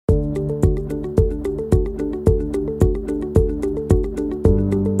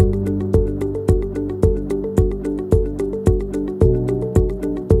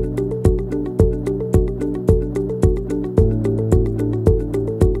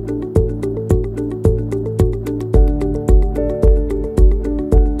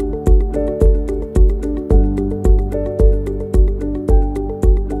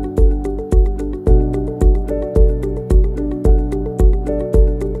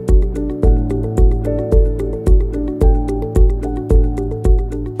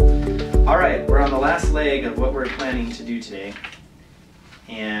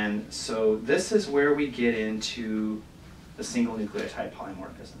So this is where we get into the single nucleotide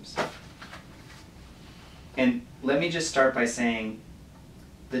polymorphisms. And let me just start by saying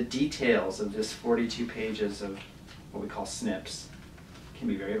the details of this 42 pages of what we call SNPs can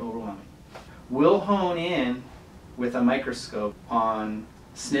be very overwhelming. We'll hone in with a microscope on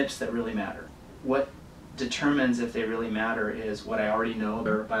SNPs that really matter. What determines if they really matter is what I already know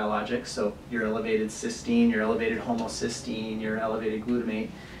about biologics, so your elevated cysteine, your elevated homocysteine, your elevated glutamate,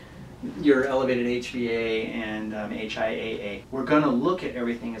 your elevated HbA and HIAA. We're going to look at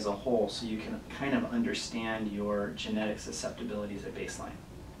everything as a whole so you can kind of understand your genetic susceptibilities at baseline.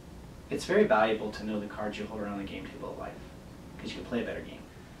 It's very valuable to know the cards you hold around the game table of life because you can play a better game.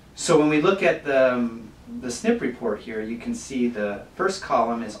 So when we look at the SNP report here, you can see the first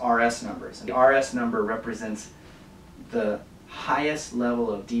column is RS numbers. And the RS number represents the highest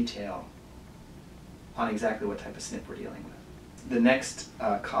level of detail on exactly what type of SNP we're dealing with. The next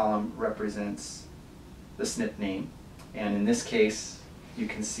column represents the SNP name, and in this case you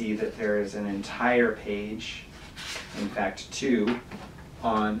can see that there is an entire page, in fact 2,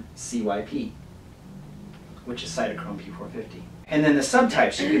 on CYP, which is cytochrome P450. And then the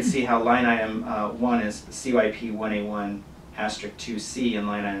subtypes, you can see how line item 1 is CYP1A1 asterisk 2C, and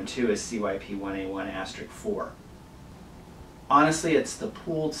line item 2 is CYP1A1 asterisk 4. Honestly, it's the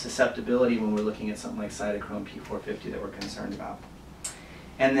pooled susceptibility when we're looking at something like cytochrome P450 that we're concerned about.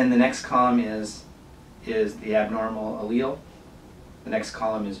 And then the next column is the abnormal allele. The next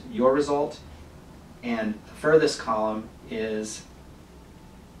column is your result. And the furthest column is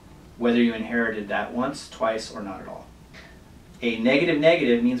whether you inherited that once, twice, or not at all. A negative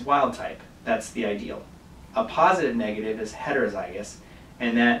negative means wild type. That's the ideal. A positive negative is heterozygous,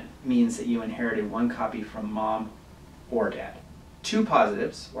 and that means that you inherited one copy from mom or dad. 2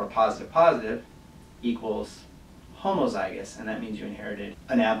 positives, or positive positive, equals homozygous, and that means you inherited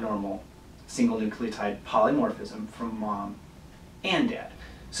an abnormal single nucleotide polymorphism from mom and dad.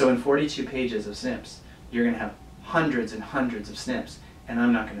 So in 42 pages of SNPs, you're going to have hundreds and hundreds of SNPs, and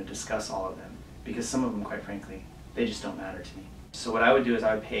I'm not going to discuss all of them, because some of them, quite frankly, they just don't matter to me. So what I would do is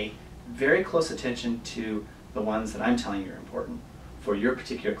I would pay very close attention to the ones that I'm telling you are important for your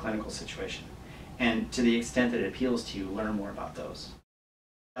particular clinical situation. And to the extent that it appeals to you, learn more about those.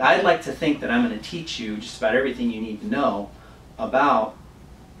 I'd like to think that I'm going to teach you just about everything you need to know about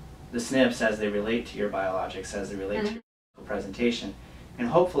the SNPs as they relate to your biologics, as they relate to your presentation. And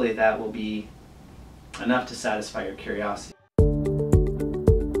hopefully that will be enough to satisfy your curiosity.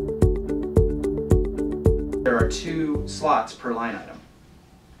 There are 2 slots per line item,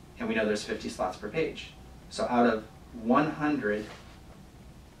 and we know there's 50 slots per page. So out of 100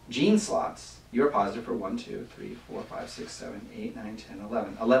 gene slots, you're positive for 1, 2, 3, 4, 5, 6, 7, 8, 9, 10,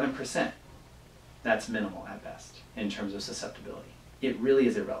 11. 11%. That's minimal at best in terms of susceptibility. It really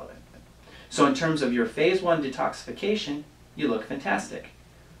is irrelevant. So in terms of your phase 1 detoxification, you look fantastic.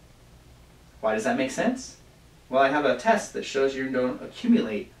 Why does that make sense? Well, I have a test that shows you don't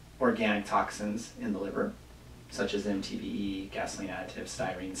accumulate organic toxins in the liver, such as MTBE, gasoline additives,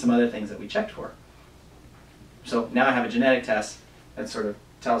 styrene, some other things that we checked for. So now I have a genetic test that sort of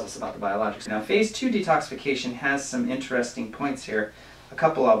tells us about the biologics. Now phase 2 detoxification has some interesting points here. A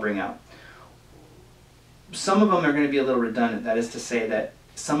couple I'll bring out. Some of them are going to be a little redundant. That is to say that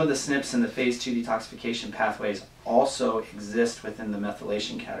some of the SNPs in the phase 2 detoxification pathways also exist within the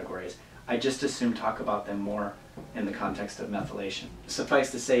methylation categories. I just assume talk about them more in the context of methylation.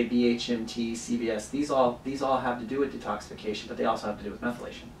 Suffice to say, BHMT, CBS, these all have to do with detoxification, but they also have to do with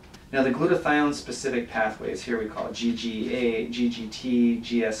methylation. Now the glutathione-specific pathways, here we call it GGA, GGT,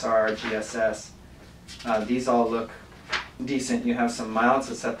 GSR, GSS. These all look decent. You have some mild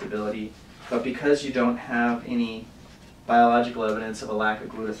susceptibility, but because you don't have any biological evidence of a lack of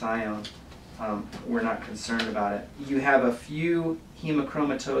glutathione, we're not concerned about it. You have a few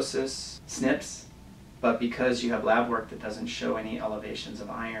hemochromatosis SNPs, but because you have lab work that doesn't show any elevations of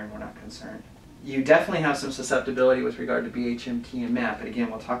iron, we're not concerned. You definitely have some susceptibility with regard to BHMT and MAP, but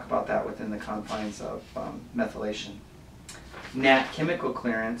again, we'll talk about that within the confines of methylation. NAT chemical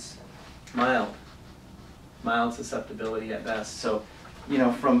clearance, mild susceptibility at best. So, you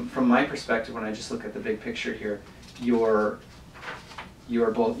know, from my perspective, when I just look at the big picture here, your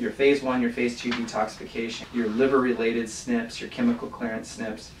phase 1, your phase 2 detoxification, your liver-related SNPs, your chemical clearance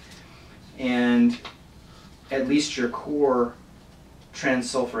SNPs, and at least your core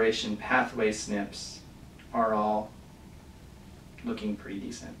transsulfuration pathway SNPs are all looking pretty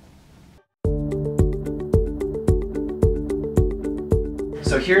decent.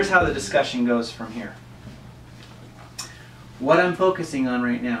 So here's how the discussion goes from here. What I'm focusing on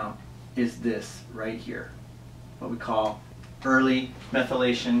right now is this right here, what we call early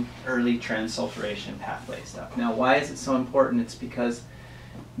methylation, early transsulfuration pathway stuff. Now, why is it so important? It's because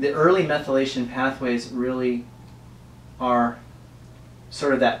the early methylation pathways really are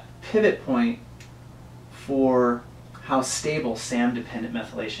sort of that pivot point for how stable SAM-dependent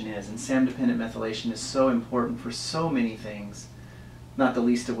methylation is. And SAM-dependent methylation is so important for so many things, not the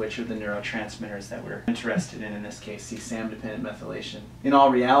least of which are the neurotransmitters that we're interested in this case, see SAM-dependent methylation. In all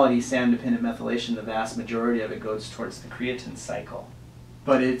reality, SAM-dependent methylation, the vast majority of it goes towards the creatine cycle.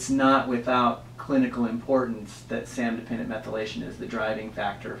 But it's not without clinical importance that SAM-dependent methylation is the driving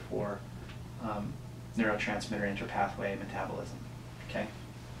factor for neurotransmitter interpathway metabolism. Okay?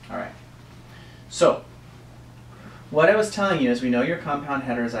 All right. So, what I was telling you is we know you're compound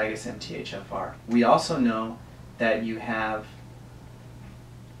heterozygous MTHFR. We also know that you have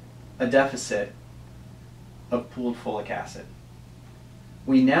a deficit of pooled folic acid.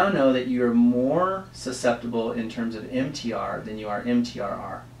 We now know that you are more susceptible in terms of MTR than you are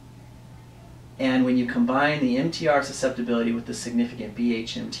MTRR. And when you combine the MTR susceptibility with the significant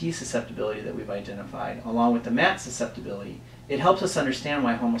BHMT susceptibility that we've identified, along with the MAT susceptibility, it helps us understand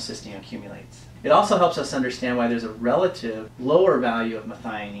why homocysteine accumulates. It also helps us understand why there's a relative lower value of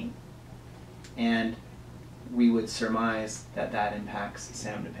methionine, and we would surmise that that impacts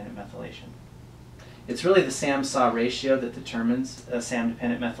SAM-dependent methylation. It's really the SAM-SAW ratio that determines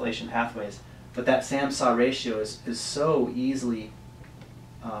SAM-dependent methylation pathways, but that SAM-SAW ratio is so easily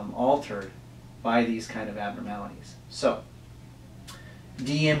altered by these kind of abnormalities. So,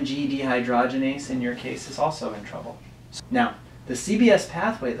 DMG dehydrogenase in your case is also in trouble. Now, the CBS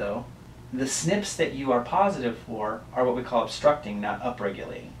pathway though, the SNPs that you are positive for are what we call obstructing, not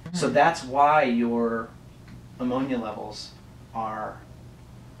upregulating. So that's why your ammonia levels are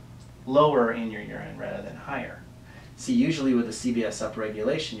lower in your urine rather than higher. See, usually with the CBS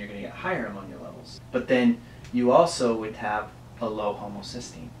upregulation, you're going to get higher ammonia levels. But then you also would have a low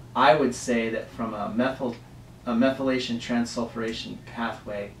homocysteine. I would say that from a methylation transsulfuration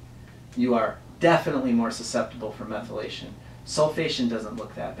pathway, you are definitely more susceptible for methylation. Sulfation doesn't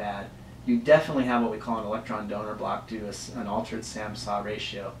look that bad. You definitely have what we call an electron donor block due to an altered SAM-SAW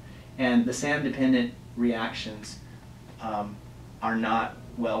ratio. And the SAM-dependent reactions are not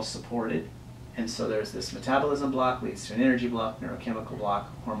well supported. And so there's this metabolism block, leads to an energy block, neurochemical block,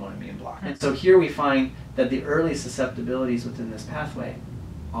 hormone immune block. And so here we find that the early susceptibilities within this pathway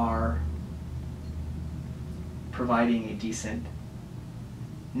are providing a decent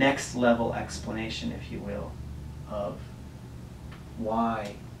next level explanation, if you will, of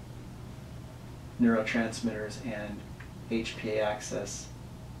why neurotransmitters and HPA axis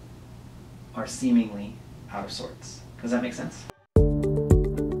are seemingly out of sorts. Does that make sense?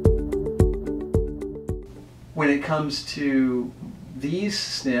 When it comes to these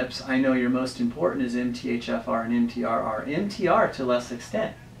SNPs, I know your most important is MTHFR and MTRR. MTR to less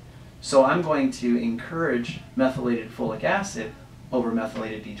extent. So I'm going to encourage methylated folic acid over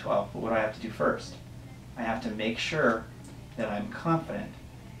methylated B12. But what do I have to do first? I have to make sure that I'm confident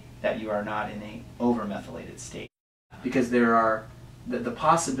that you are not in an over-methylated state. Because there are the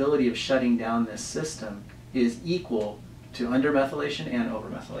possibility of shutting down this system is equal to undermethylation and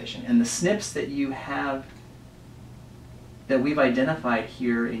overmethylation. And the SNPs that you have, that we've identified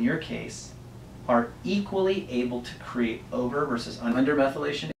here in your case, are equally able to create over versus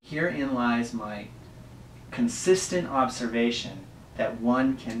undermethylation. Herein lies my consistent observation that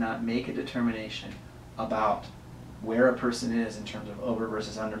one cannot make a determination about where a person is in terms of over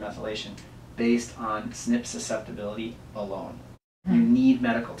versus undermethylation based on SNP susceptibility alone. You need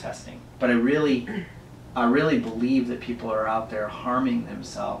medical testing. But I really believe that people are out there harming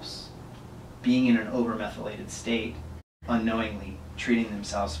themselves, being in an overmethylated state, unknowingly treating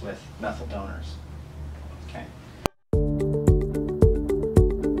themselves with methyl donors. Okay.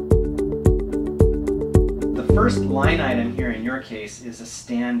 The first line item here in your case is a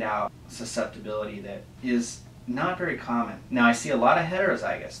standout susceptibility that is not very common. Now I see a lot of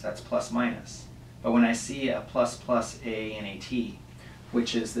heterozygous, that's plus minus. But when I see a plus plus ANAT,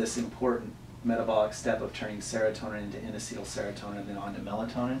 which is this important metabolic step of turning serotonin into N-acetyl serotonin and onto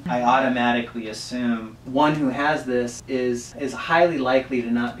melatonin, I automatically assume one who has this is highly likely to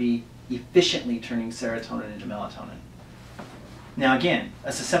not be efficiently turning serotonin into melatonin. Now again,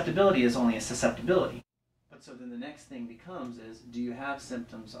 a susceptibility is only a susceptibility. But so then the next thing becomes is, do you have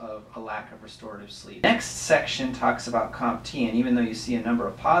symptoms of a lack of restorative sleep? Next section talks about CompT, and even though you see a number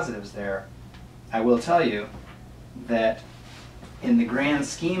of positives there, I will tell you that in the grand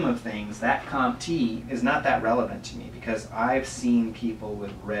scheme of things, that CompT is not that relevant to me because I've seen people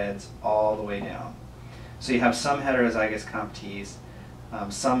with reds all the way down. So you have some heterozygous CompTs,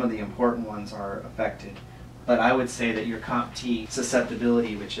 some of the important ones are affected, But I would say that your COMT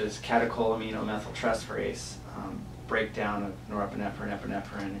susceptibility, which is catecholaminomethyltransferase, breakdown of norepinephrine,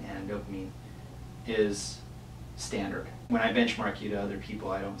 epinephrine, and dopamine, is standard. When I benchmark you to other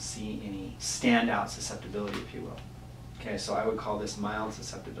people, I don't see any standout susceptibility, if you will. Okay, so I would call this mild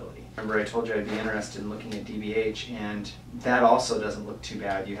susceptibility. Remember I told you I'd be interested in looking at DBH, and that also doesn't look too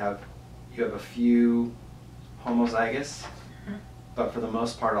bad. You have a few homozygous, but for the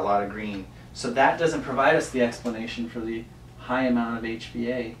most part a lot of green. So that doesn't provide us the explanation for the high amount of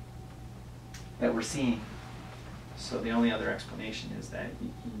HbA that we're seeing. So the only other explanation is that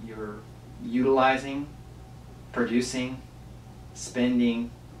you're utilizing, producing, spending,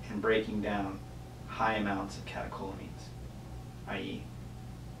 and breaking down high amounts of catecholamines, i.e.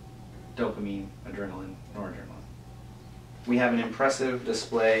 dopamine, adrenaline, noradrenaline. We have an impressive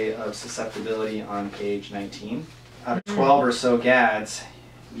display of susceptibility on page 19. Out of 12 or so GADs,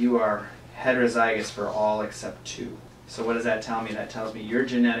 you are heterozygous for all except 2. So what does that tell me? That tells me your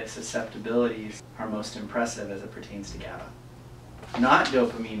genetic susceptibilities are most impressive as it pertains to GABA, not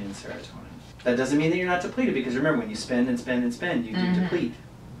dopamine and serotonin. That doesn't mean that you're not depleted, because remember, when you spend and spend and spend, you do deplete.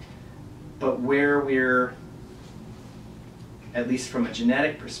 But where we're, at least from a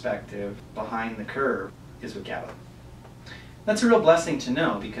genetic perspective, behind the curve is with GABA. That's a real blessing to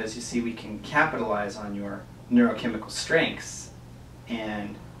know, because you see we can capitalize on your neurochemical strengths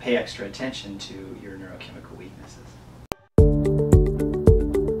and pay extra attention to your neurochemical weaknesses.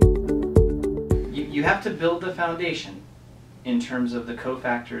 You have to build the foundation in terms of the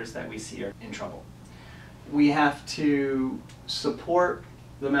cofactors that we see are in trouble. We have to support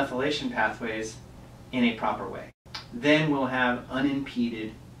the methylation pathways in a proper way. Then we'll have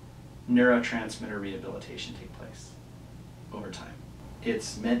unimpeded neurotransmitter rehabilitation take place over time.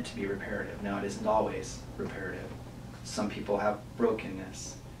 It's meant to be reparative. Now, it isn't always reparative. Some people have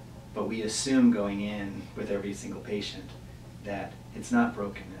brokenness, but we assume going in with every single patient that it's not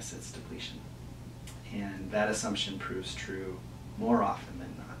brokenness, it's depletion. And that assumption proves true more often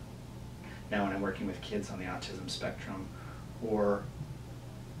than not. Now, when I'm working with kids on the autism spectrum, or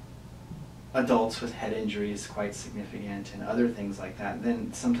adults with head injuries quite significant and other things like that,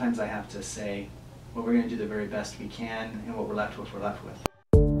 then sometimes I have to say, well, we're going to do the very best we can, and what we're left with, we're left with.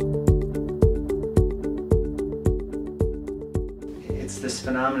 It's this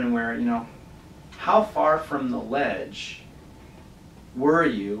phenomenon where, you know, how far from the ledge were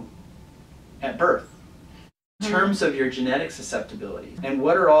you at birth in terms of your genetic susceptibility? And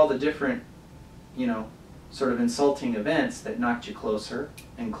what are all the different, you know, sort of insulting events that knocked you closer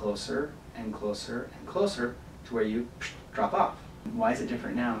and closer and closer and closer to where you drop off? Why is it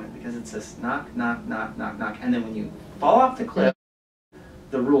different now? Because it's this knock, knock, knock, knock, knock. And then when you fall off the cliff,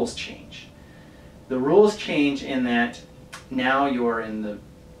 the rules change. The rules change in that now you're in the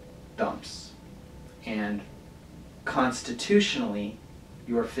dumps. And constitutionally,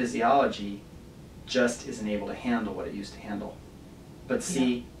 your physiology just isn't able to handle what it used to handle. But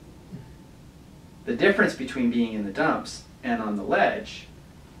see, the difference between being in the dumps and on the ledge,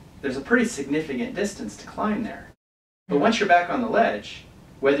 there's a pretty significant distance to climb there. But once you're back on the ledge,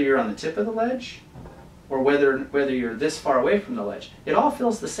 whether you're on the tip of the ledge or whether you're this far away from the ledge, it all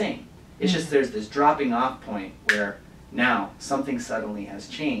feels the same. It's just there's this dropping off point where now something suddenly has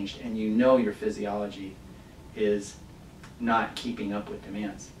changed and you know your physiology is not keeping up with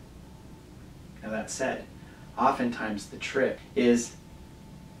demands. Now, that said, oftentimes the trick is,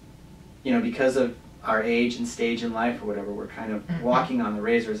 you know, because of our age and stage in life or whatever, we're kind of walking on the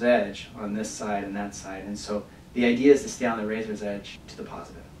razor's edge on this side and that side. And so the idea is to stay on the razor's edge to the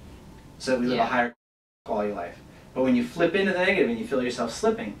positive, so that we live a higher quality life. But when you flip into the negative and you feel yourself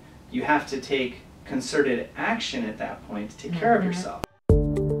slipping, you have to take concerted action at that point to take care of yourself.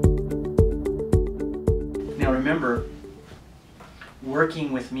 Now remember,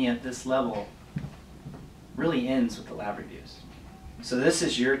 working with me at this level really ends with the lab reviews. So this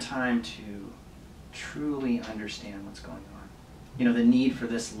is your time to truly understand what's going on. You know, the need for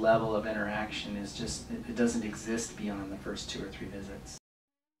this level of interaction is just, it doesn't exist beyond the first 2 or 3 visits.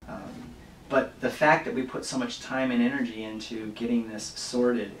 But the fact that we put so much time and energy into getting this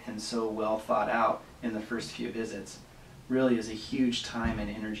sorted and so well thought out in the first few visits really is a huge time and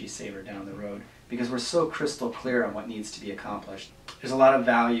energy saver down the road, because we're so crystal clear on what needs to be accomplished. There's a lot of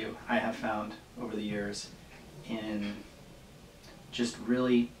value I have found over the years in just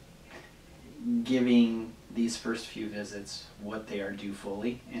really giving these first few visits what they are due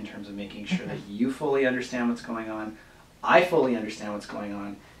fully, in terms of making sure that you fully understand what's going on, I fully understand what's going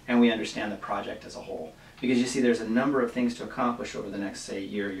on, and we understand the project as a whole. Because you see there's a number of things to accomplish over the next, say,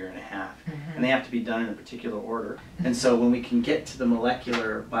 year and a half. And they have to be done in a particular order. And so when we can get to the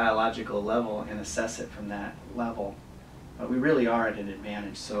molecular biological level and assess it from that level, we really are at an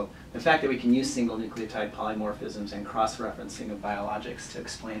advantage. So the fact that we can use single nucleotide polymorphisms and cross-referencing of biologics to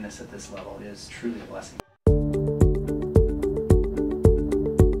explain this at this level is truly a blessing.